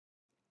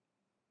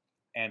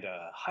And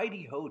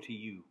Heidi ho to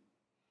you.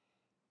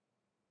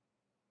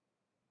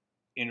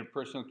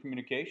 Interpersonal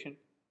communication.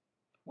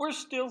 We're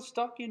still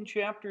stuck in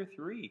chapter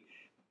 3.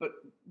 But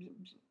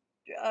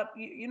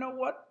you know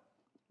what?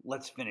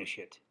 Let's finish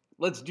it.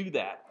 Let's do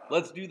that.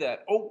 Let's do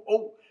that.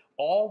 Oh,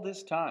 all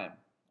this time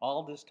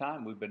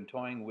we've been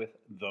toying with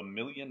the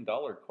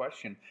 $1,000,000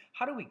 question.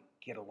 How do we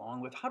get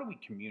along with? How do we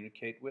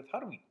communicate with? How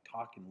do we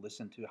talk and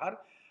listen to?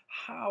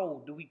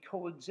 How do we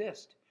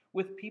coexist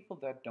with people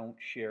that don't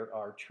share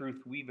our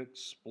truth? We've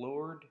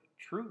explored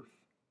truth.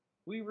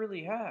 We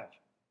really have.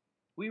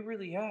 We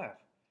really have.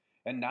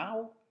 And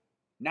now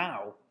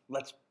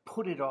let's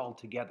put it all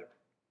together.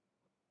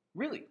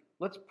 Really,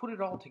 let's put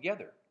it all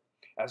together.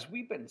 As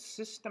we've been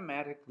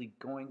systematically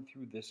going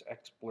through this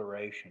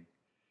exploration,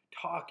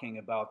 talking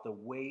about the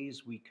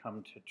ways we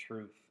come to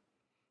truth,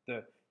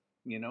 the,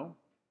 you know,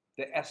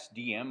 the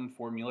SDM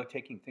formula,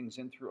 taking things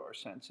in through our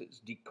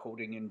senses,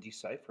 decoding and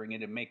deciphering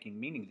it and making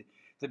meaning,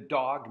 the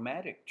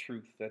dogmatic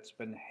truth that's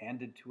been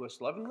handed to us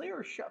lovingly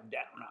or shoved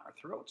down our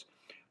throats.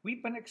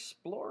 We've been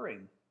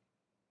exploring.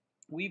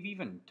 We've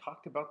even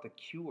talked about the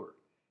cure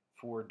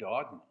for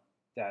dogma,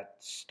 that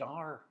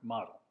star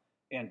model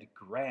and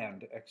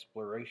grand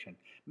exploration.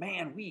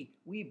 Man,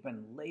 we've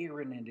been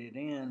layering it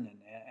in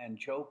and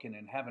joking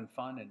and having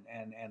fun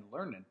and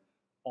learning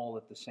all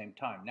at the same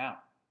time. Now,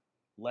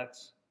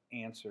 let's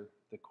answer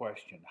the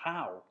question.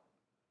 How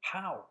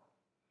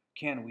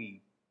can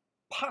we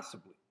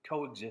possibly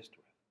coexist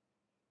with,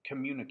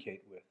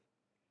 communicate with,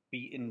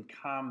 be in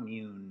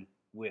commune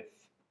with,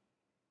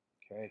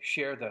 okay,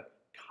 share the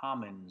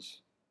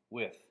commons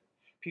with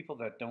people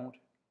that don't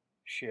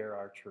share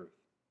our truth?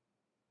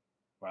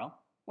 Well,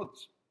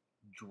 let's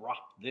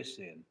drop this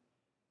in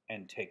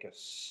and take a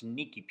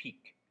sneaky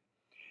peek.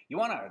 You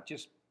want to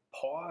just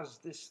pause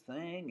this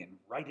thing and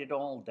write it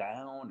all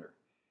down, or,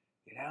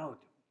 you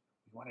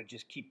want to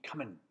just keep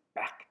coming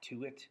back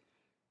to it?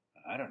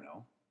 I don't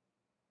know.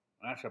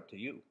 That's up to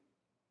you.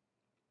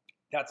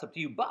 That's up to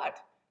you. But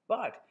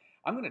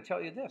I'm going to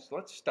tell you this.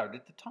 Let's start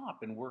at the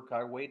top and work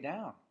our way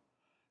down.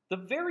 The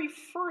very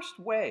first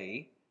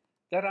way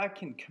that I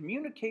can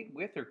communicate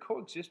with or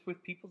coexist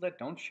with people that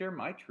don't share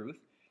my truth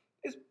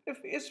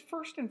is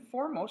first and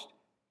foremost,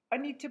 I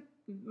need to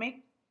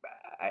make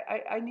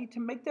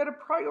that a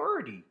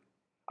priority.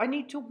 I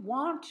need to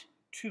want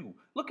to.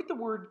 Look at the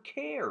word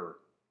care.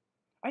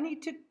 I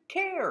need to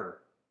care.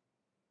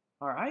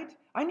 All right?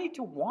 I need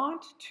to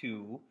want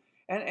to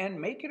and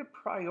make it a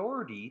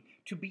priority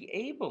to be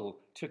able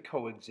to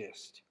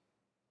coexist,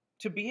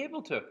 to be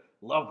able to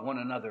love one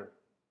another,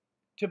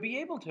 to be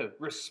able to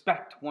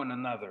respect one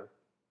another.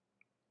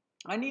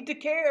 I need to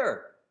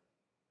care.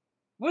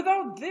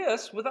 Without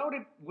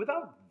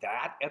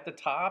that at the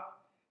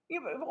top,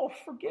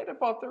 forget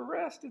about the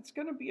rest. It's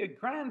going to be a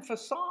grand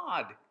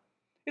facade.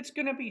 It's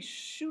going to be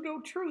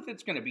pseudo-truth.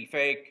 It's going to be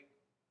fake.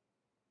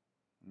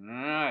 All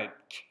right,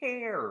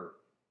 care.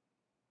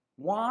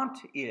 Want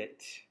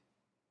it.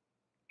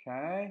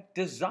 Okay?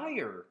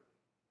 Desire.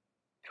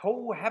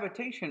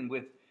 Cohabitation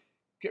with,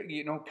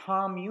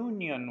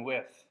 communion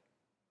with,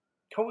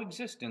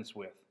 coexistence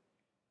with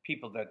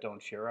people that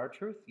don't share our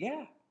truth.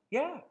 Yeah.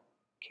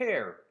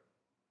 Care.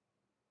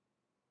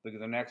 Look at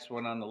the next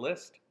one on the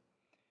list.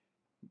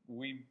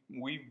 We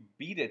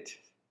beat it,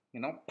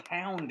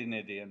 pounding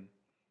it in.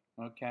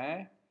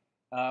 Okay?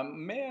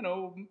 Man,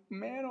 oh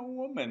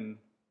woman,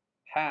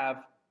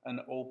 have an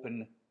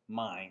open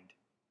mind.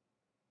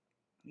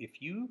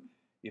 If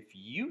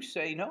you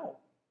say no,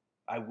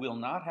 I will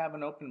not have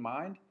an open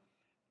mind,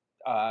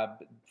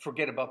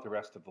 forget about the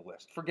rest of the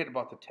list. Forget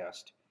about the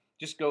test.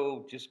 Just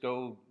go,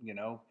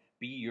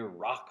 be your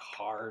rock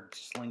hard,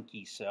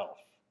 slinky self.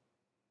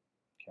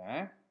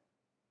 Okay?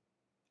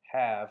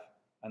 Have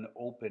an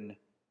open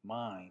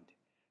mind.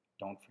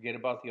 Don't forget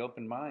about the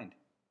open mind.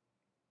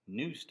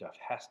 New stuff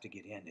has to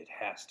get in. It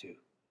has to.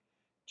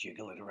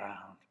 Jiggle it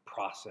around,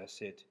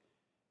 process it.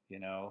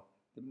 The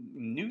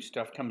new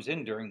stuff comes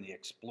in during the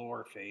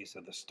explore phase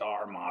of the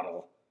star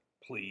model,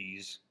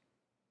 please.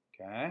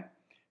 Okay?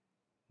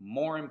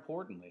 More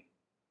importantly,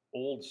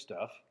 old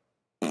stuff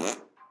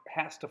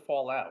has to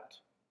fall out.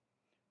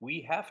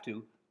 We have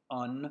to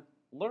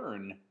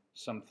unlearn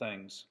some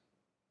things.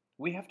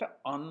 We have to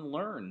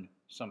unlearn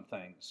some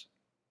things.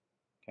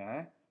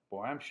 Okay?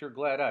 Boy, I'm sure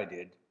glad I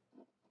did.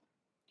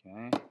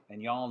 Okay?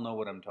 And y'all know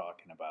what I'm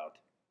talking about.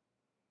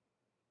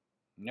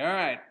 All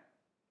right.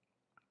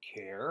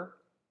 Care.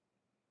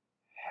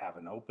 Have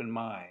an open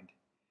mind.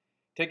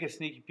 Take a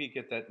sneaky peek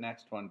at that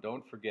next one.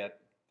 Don't forget,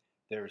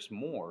 there's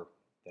more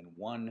than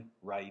one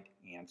right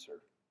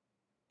answer.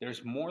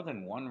 There's more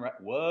than one right...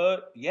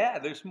 What? Yeah,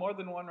 there's more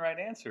than one right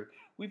answer.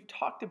 We've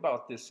talked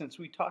about this since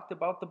we talked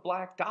about the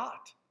black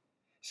dot.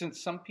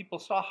 Since some people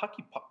saw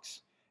hockey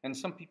pucks, and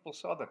some people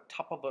saw the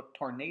top of a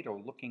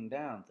tornado looking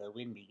down. The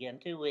wind began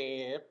to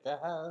whip the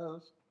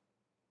house.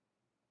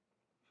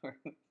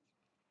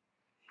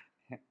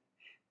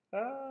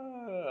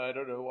 I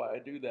don't know why I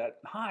do that.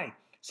 Hi.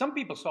 Some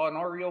people saw an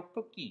Oreo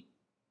cookie.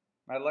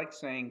 I like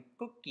saying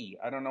cookie.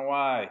 I don't know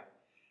why.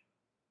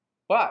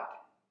 But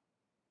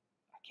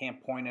I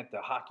can't point at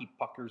the hockey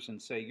puckers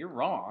and say, you're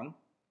wrong.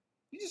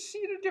 You just see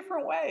it a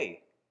different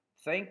way.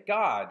 Thank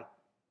God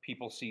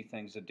people see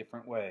things a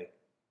different way.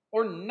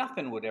 Or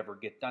nothing would ever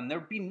get done.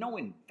 There'd be no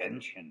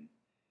invention.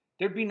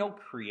 There'd be no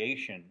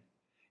creation.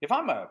 If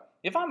I'm a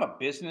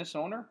business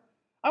owner,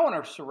 I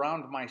want to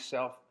surround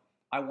myself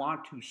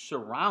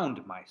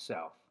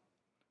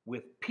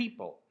with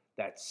people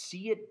that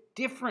see it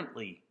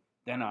differently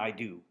than I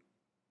do.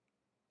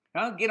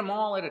 And I'll get them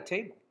all at a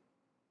table.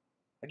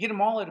 I get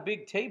them all at a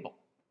big table.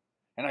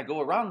 And I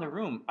go around the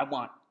room. I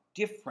want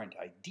different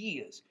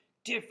ideas,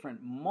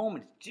 different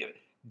moments,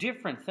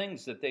 different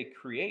things that they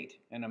create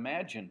and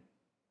imagine.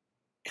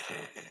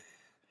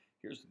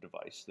 Here's a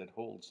device that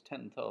holds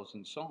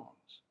 10,000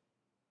 songs.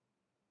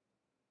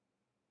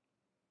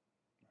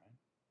 Right?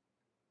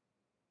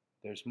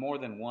 There's more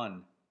than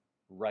one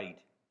right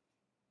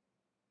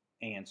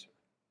answer.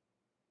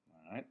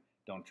 All right?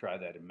 Don't try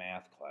that in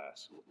math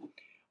class.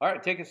 All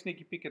right, take a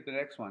sneaky peek at the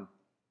next one.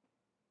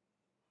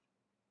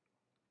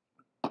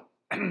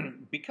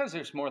 Because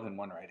there's more than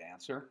one right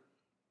answer,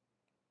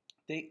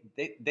 they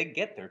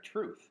get their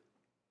truth.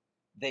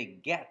 They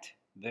get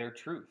their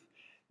truth.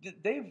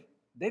 They've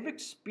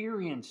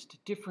experienced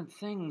different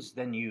things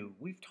than you.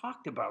 We've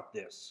talked about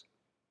this.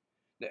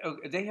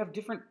 They have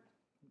different,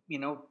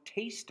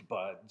 taste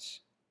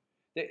buds.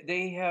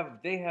 They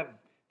have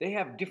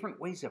different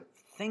ways of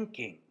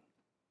thinking.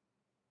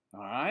 All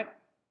right?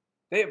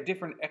 They have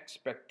different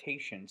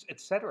expectations,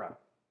 etc.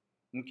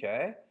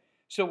 Okay?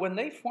 So when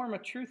they form a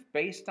truth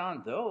based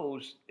on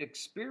those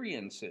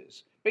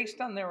experiences,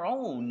 based on their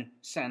own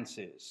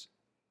senses,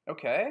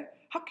 okay?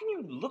 How can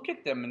you look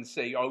at them and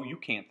say, oh, you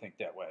can't think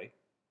that way?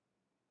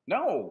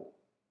 No.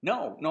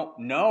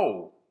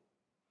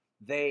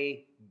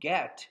 They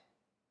get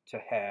to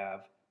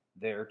have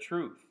their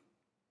truth.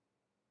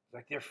 It's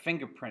like their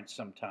fingerprints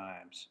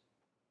sometimes.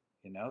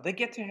 They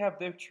get to have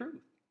their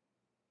truth.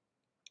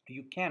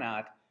 You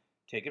cannot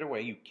take it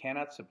away. You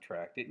cannot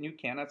subtract it. And you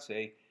cannot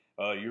say,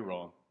 oh, you're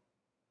wrong.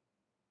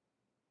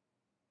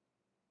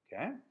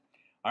 Okay?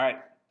 All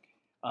right.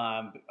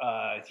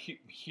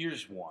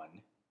 Here's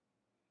one.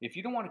 If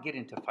you don't want to get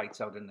into fights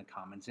out in the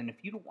commons, and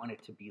if you don't want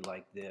it to be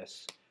like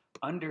this,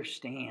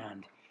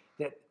 understand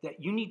that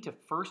you need to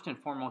first and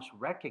foremost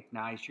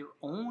recognize your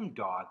own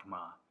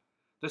dogma,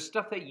 the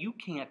stuff that you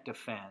can't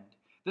defend,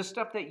 the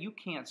stuff that you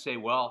can't say,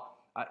 well,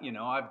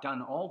 I've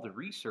done all the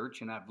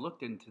research and I've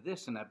looked into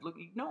this and I've looked.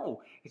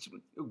 No, it's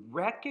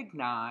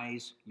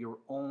recognize your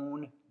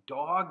own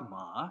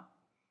dogma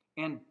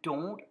and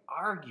don't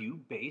argue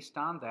based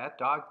on that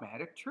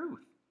dogmatic truth.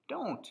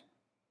 Don't.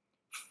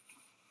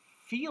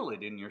 Feel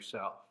it in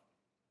yourself.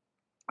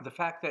 The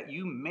fact that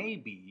you may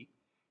be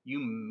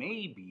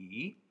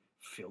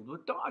filled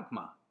with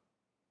dogma.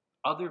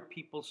 Other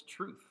people's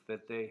truth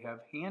that they have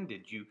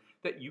handed you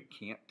that you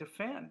can't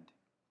defend.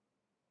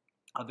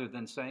 Other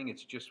than saying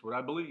it's just what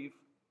I believe.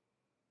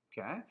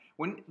 Okay?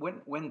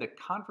 When the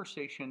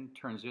conversation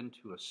turns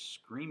into a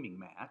screaming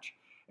match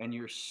and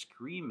you're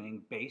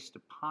screaming based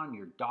upon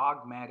your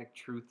dogmatic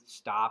truth,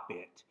 stop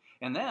it.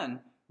 And then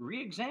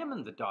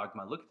re-examine the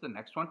dogma. Look at the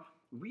next one.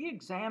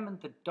 Re-examine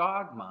the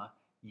dogma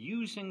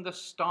using the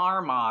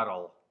star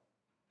model.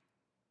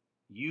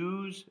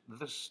 Use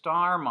the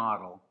star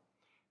model.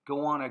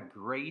 Go on a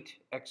great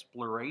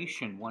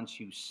exploration once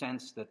you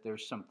sense that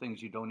there's some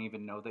things you don't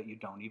even know that you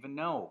don't even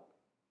know.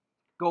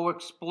 Go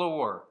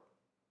explore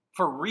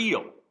for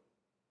real.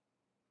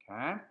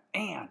 Okay?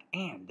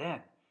 And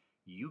then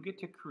you get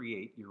to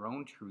create your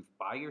own truth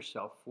by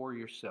yourself, for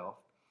yourself,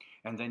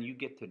 and then you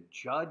get to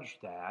judge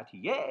that,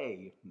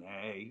 yay,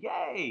 nay,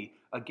 yay,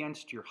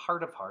 against your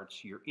heart of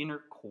hearts, your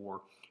inner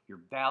core, your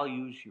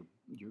values,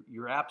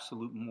 your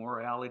absolute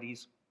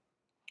moralities.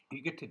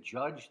 You get to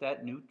judge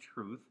that new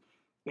truth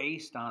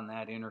based on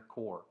that inner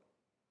core,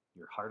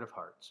 your heart of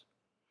hearts.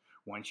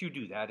 Once you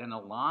do that and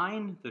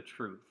align the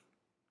truth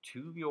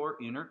to your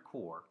inner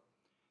core,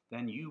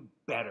 then you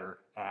better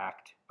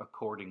act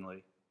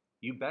accordingly.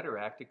 You better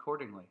act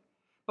accordingly.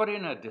 But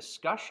in a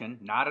discussion,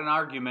 not an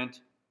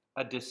argument,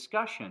 a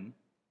discussion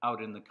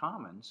out in the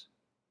commons,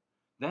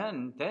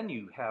 then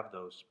you have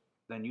those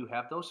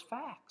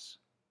facts.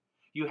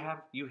 You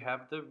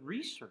have the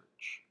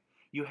research.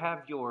 You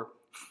have your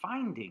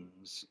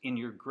findings in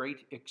your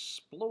great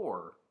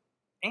explorer.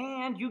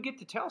 And you get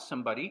to tell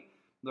somebody,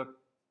 look,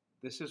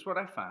 this is what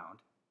I found.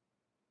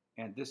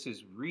 And this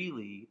is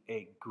really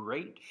a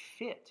great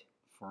fit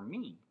for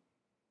me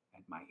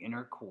and my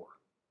inner core.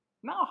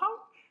 Now,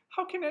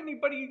 how can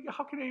anybody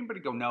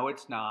go, no,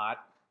 it's not?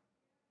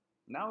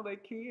 No, they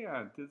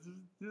can't. It's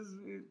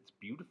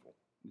beautiful.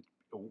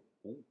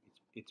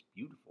 It's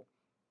beautiful.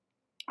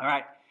 All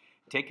right,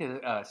 take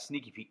a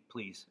sneaky peek,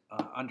 please.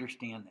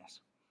 Understand this.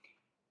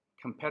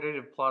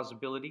 Competitive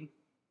plausibility.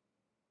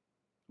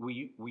 Will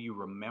you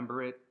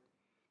remember it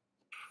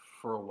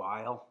for a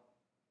while?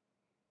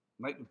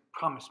 Like,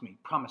 promise me.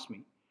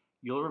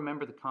 You'll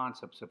remember the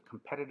concepts of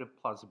competitive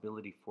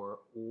plausibility for,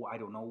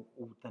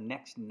 the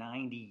next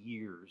 90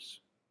 years.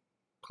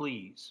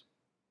 Please.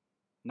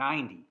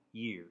 90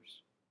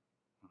 years.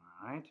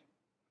 All right?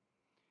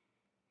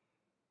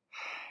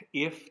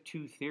 If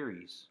two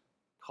theories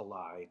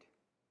collide,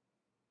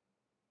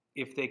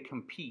 if they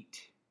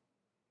compete,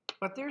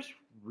 but there's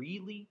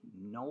really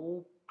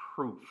no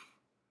proof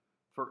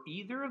for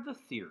either of the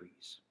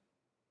theories,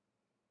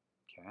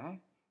 okay?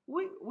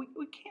 We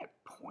can't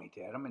point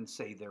at them and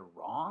say they're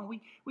wrong.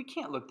 We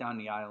can't look down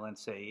the aisle and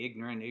say,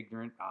 ignorant,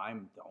 ignorant,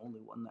 I'm the only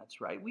one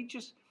that's right.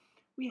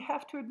 We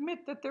have to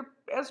admit that they're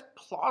as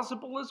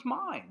plausible as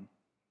mine.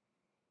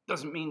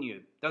 Doesn't mean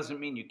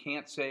you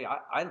can't say,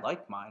 I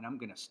like mine, I'm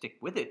going to stick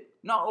with it.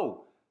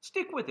 No,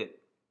 stick with it.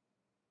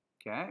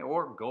 Okay?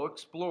 Or go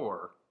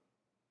explore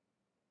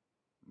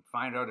and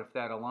find out if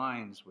that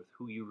aligns with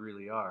who you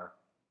really are.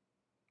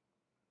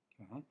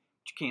 Okay? But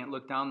you can't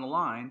look down the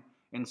line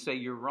and say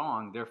you're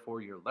wrong,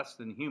 therefore you're less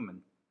than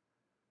human,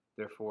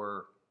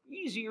 therefore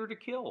easier to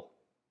kill.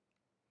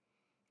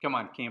 Come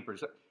on,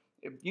 campers.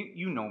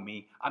 You know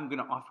me. I'm going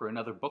to offer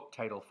another book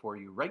title for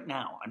you right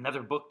now.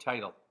 Another book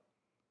title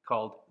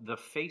called The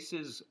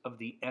Faces of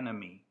the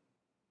Enemy.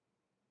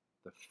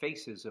 The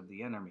Faces of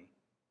the Enemy.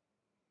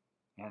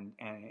 And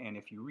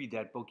if you read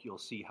that book, you'll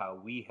see how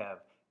we have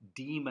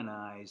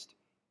demonized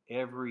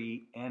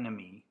every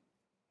enemy,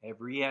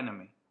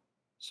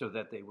 so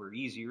that they were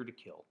easier to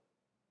kill.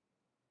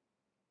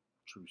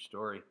 True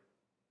story.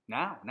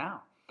 Now,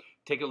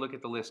 take a look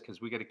at the list,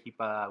 because we got to keep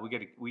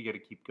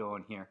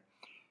going here.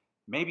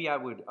 Maybe I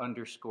would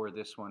underscore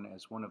this one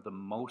as one of the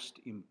most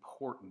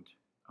important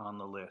on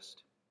the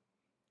list.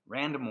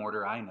 Random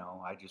order, I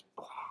know. I just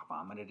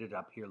vomited it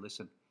up here.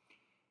 Listen.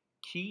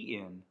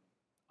 Key in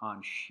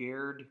on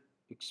shared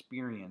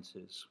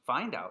experiences.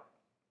 Find out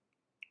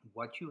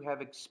what you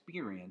have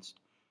experienced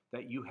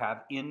that you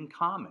have in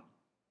common.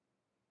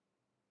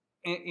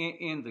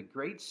 In the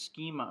great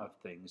schema of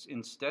things,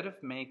 instead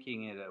of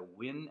making it a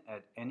win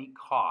at any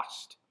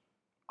cost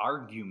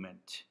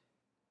argument,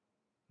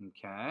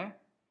 okay?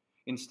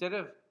 Instead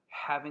of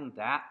having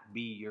that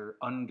be your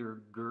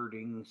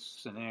undergirding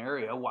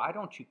scenario, why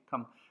don't you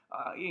come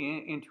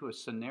into a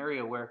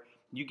scenario where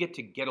you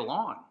get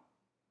along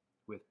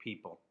with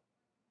people,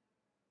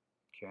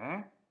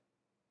 okay?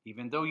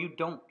 Even though you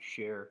don't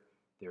share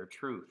their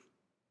truth.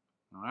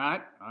 All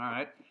right?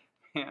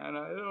 And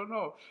I don't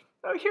know.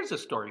 Here's a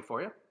story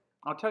for you.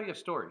 I'll tell you a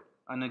story,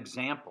 an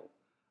example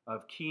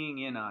of keying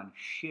in on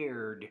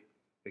shared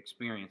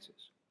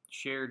experiences,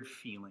 shared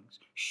feelings,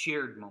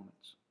 shared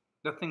moments,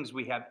 the things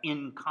we have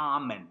in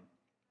common.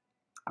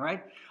 All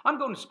right? I'm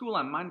going to school.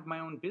 I'm minding my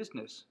own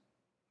business.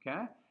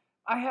 Okay?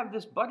 I have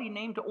this buddy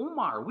named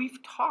Omar.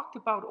 We've talked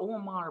about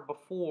Omar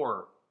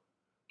before.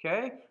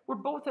 Okay? We're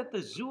both at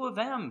the Zoo of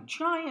M,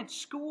 giant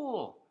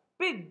school,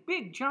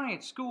 big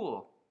giant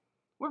school.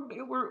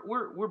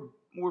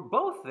 We're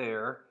both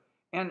there,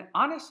 and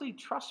honestly,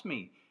 trust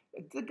me,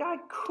 the guy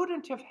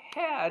couldn't have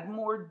had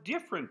more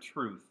different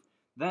truth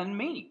than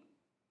me.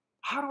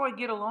 How do I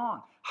get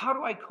along? How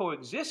do I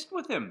coexist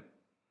with him?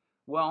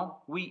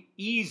 Well, we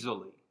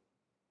easily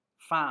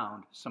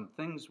found some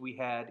things we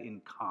had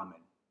in common.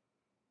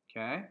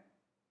 Okay?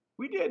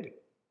 We did.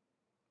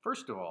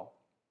 First of all,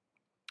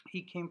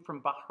 he came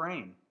from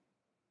Bahrain.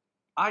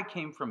 I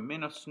came from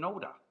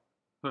Minnesota.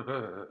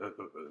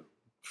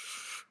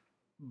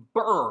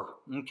 Brr.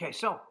 Okay,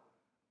 so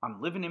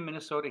I'm living in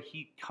Minnesota.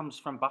 He comes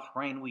from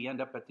Bahrain. We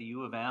end up at the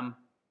U of M.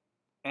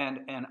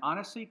 And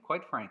honestly,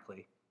 quite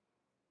frankly,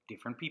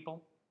 different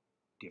people,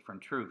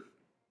 different truth.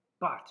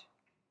 But,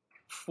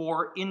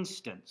 for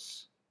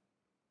instance,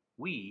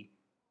 we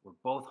were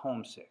both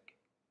homesick.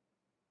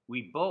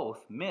 We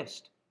both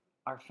missed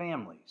our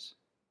families.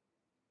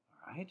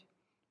 All right?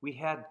 We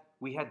had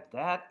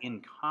that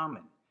in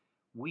common.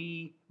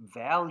 We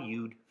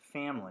valued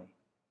family,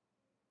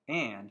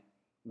 and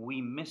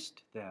we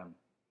missed them.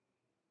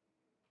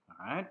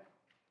 All right?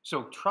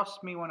 So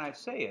trust me when I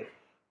say it.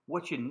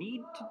 What you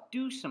need to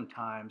do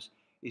sometimes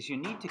is you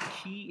need to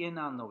key in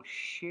on those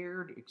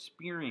shared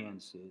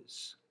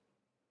experiences.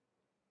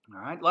 All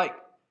right? Like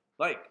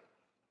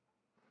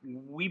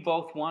we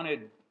both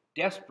wanted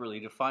desperately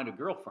to find a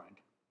girlfriend.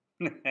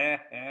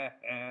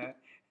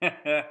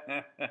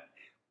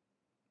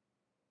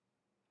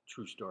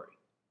 True story.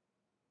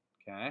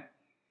 Okay?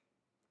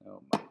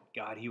 Oh my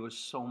God, he was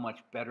so much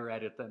better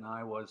at it than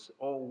I was.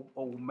 Oh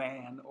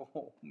man.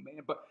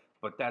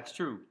 But that's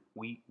true.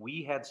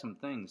 We had some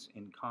things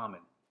in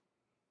common.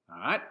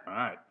 All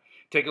right.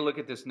 Take a look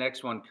at this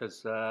next one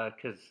because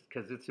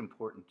it's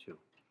important too.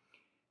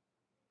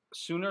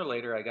 Sooner or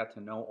later, I got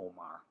to know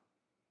Omar.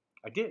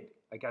 I did.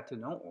 I got to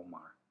know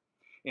Omar.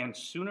 And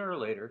sooner or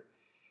later,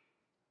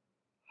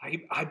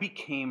 I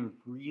became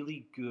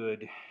really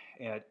good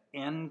at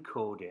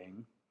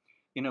encoding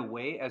in a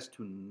way as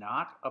to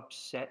not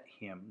upset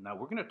him. Now,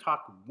 we're going to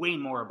talk way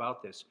more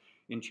about this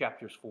in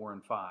chapters 4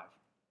 and 5,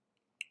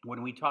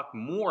 when we talk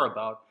more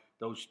about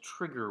those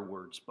trigger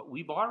words. But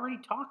we've already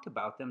talked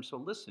about them, so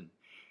listen.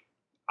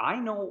 I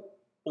know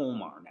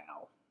Omar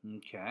now,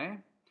 okay?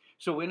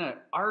 So in an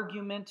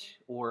argument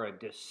or a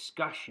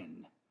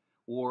discussion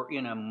or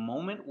in a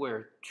moment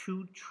where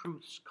two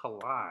truths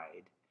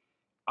collide,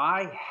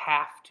 I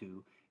have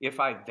to,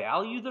 if I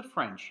value the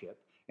friendship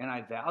and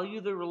I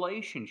value the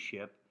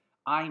relationship,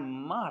 I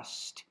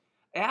must,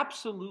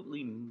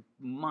 absolutely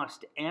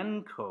must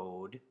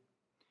encode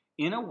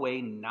in a way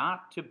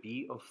not to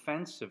be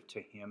offensive to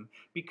him,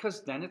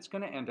 because then it's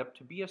going to end up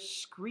to be a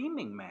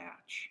screaming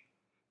match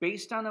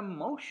based on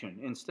emotion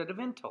instead of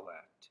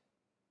intellect.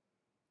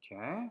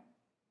 Okay?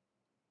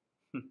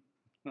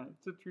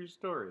 It's a true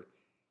story.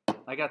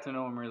 I got to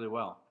know him really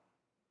well.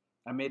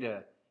 I made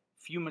a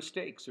few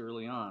mistakes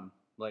early on,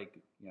 like,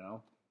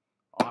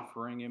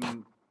 offering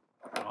him,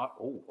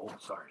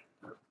 sorry,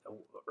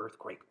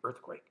 earthquake.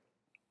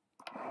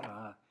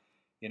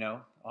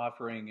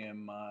 Offering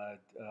him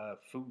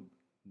food,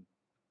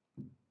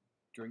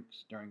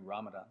 drinks during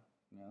Ramadan,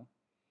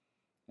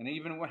 And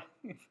even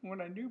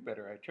when I knew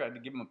better, I tried to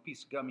give him a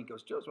piece of gum. He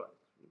goes, Joswiak,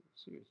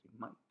 seriously,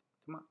 Mike,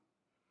 come on.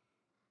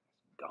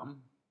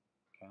 Gum,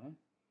 okay?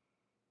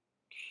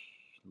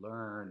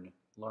 Learn,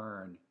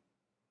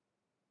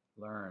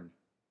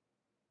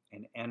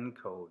 and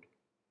encode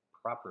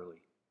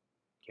properly,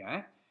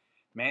 okay?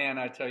 Man,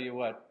 I tell you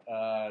what,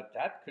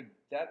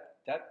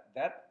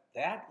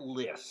 that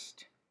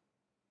list,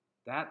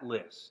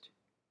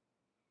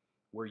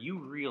 where you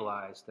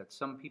realize that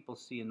some people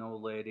see an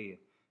old lady,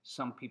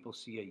 some people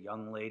see a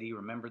young lady.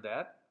 Remember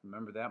that?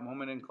 Remember that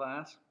moment in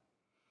class?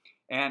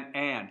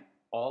 And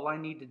all I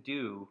need to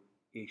do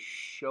is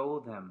show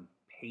them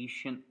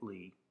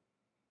patiently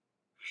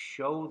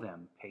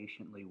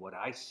what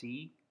I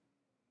see.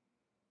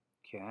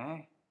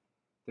 Okay?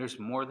 There's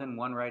more than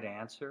one right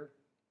answer.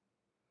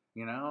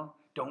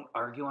 Don't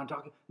argue on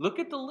talking. Look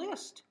at the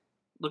list.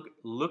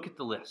 Look at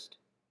the list.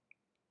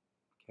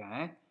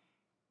 Okay?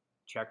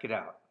 Check it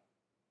out.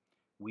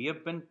 We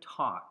have been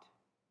taught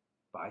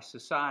by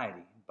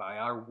society, by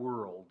our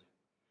world,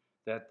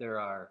 that there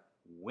are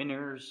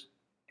winners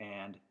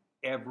and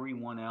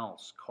everyone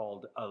else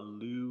called a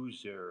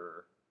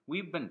loser.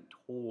 We've been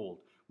told,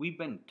 we've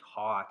been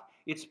taught,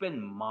 it's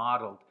been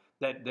modeled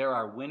that there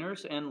are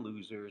winners and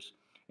losers,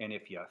 and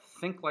if you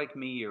think like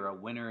me, you're a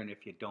winner, and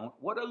if you don't,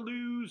 what a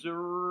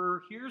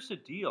loser. Here's the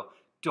deal.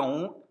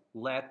 Don't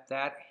let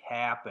that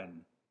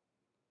happen.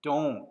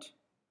 Don't.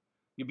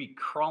 You'll be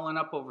crawling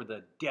up over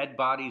the dead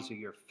bodies of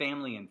your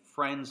family and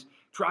friends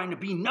trying to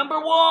be number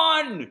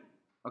one.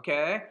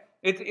 Okay?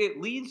 It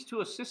leads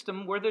to a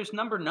system where there's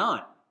number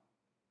none.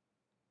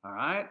 All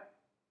right?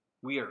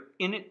 We are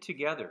in it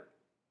together.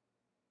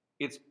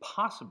 It's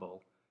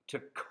possible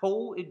to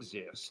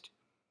coexist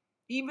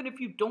even if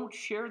you don't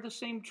share the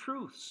same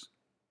truths.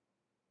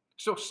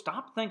 So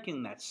stop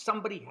thinking that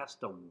somebody has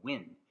to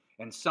win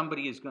and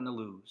somebody is going to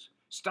lose.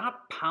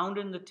 Stop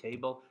pounding the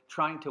table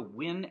trying to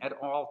win at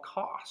all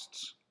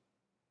costs.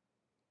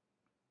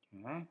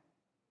 Okay?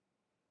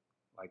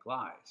 Like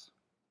lies,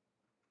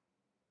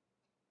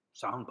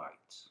 sound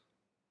bites,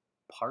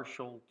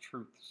 partial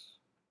truths,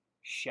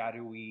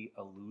 shadowy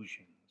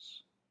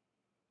illusions.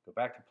 Go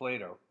back to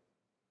Plato.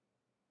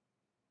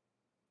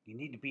 You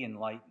need to be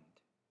enlightened.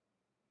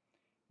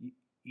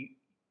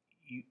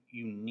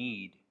 You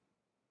need,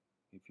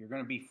 if you're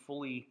going to be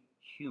fully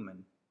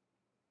human,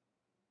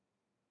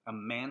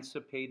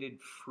 emancipated,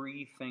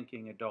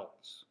 free-thinking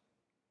adults,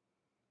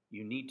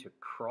 you need to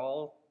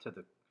crawl to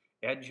the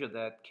edge of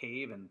that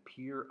cave and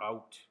peer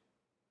out.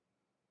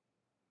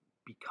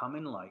 Become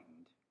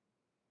enlightened,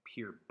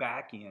 peer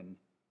back in,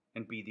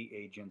 and be the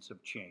agents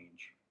of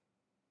change.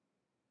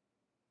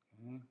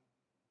 Okay?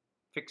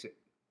 Fix it.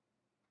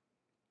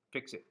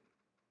 Fix it.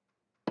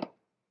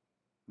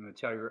 I'm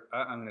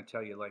going to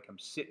tell you like I'm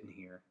sitting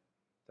here,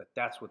 that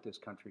that's what this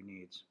country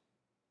needs.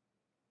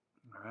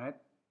 All right?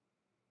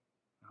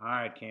 All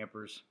right,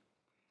 campers.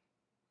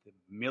 The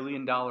 $1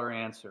 million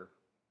answer.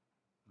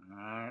 All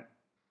right?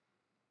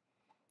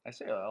 I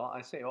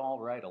say all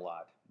right a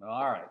lot.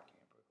 All right,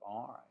 campers.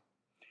 All right.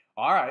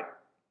 All right.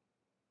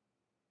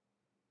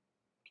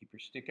 Keep your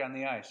stick on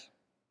the ice.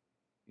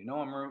 You know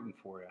I'm rooting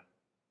for you.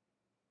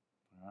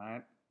 All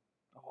right?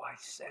 Oh, I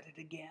said it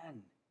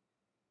again.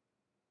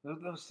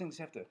 Those things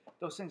have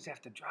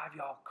to drive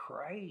y'all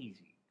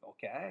crazy,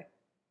 okay?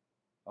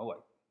 Oh,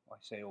 I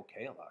say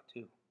okay a lot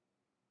too.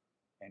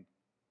 And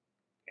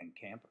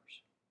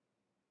campers.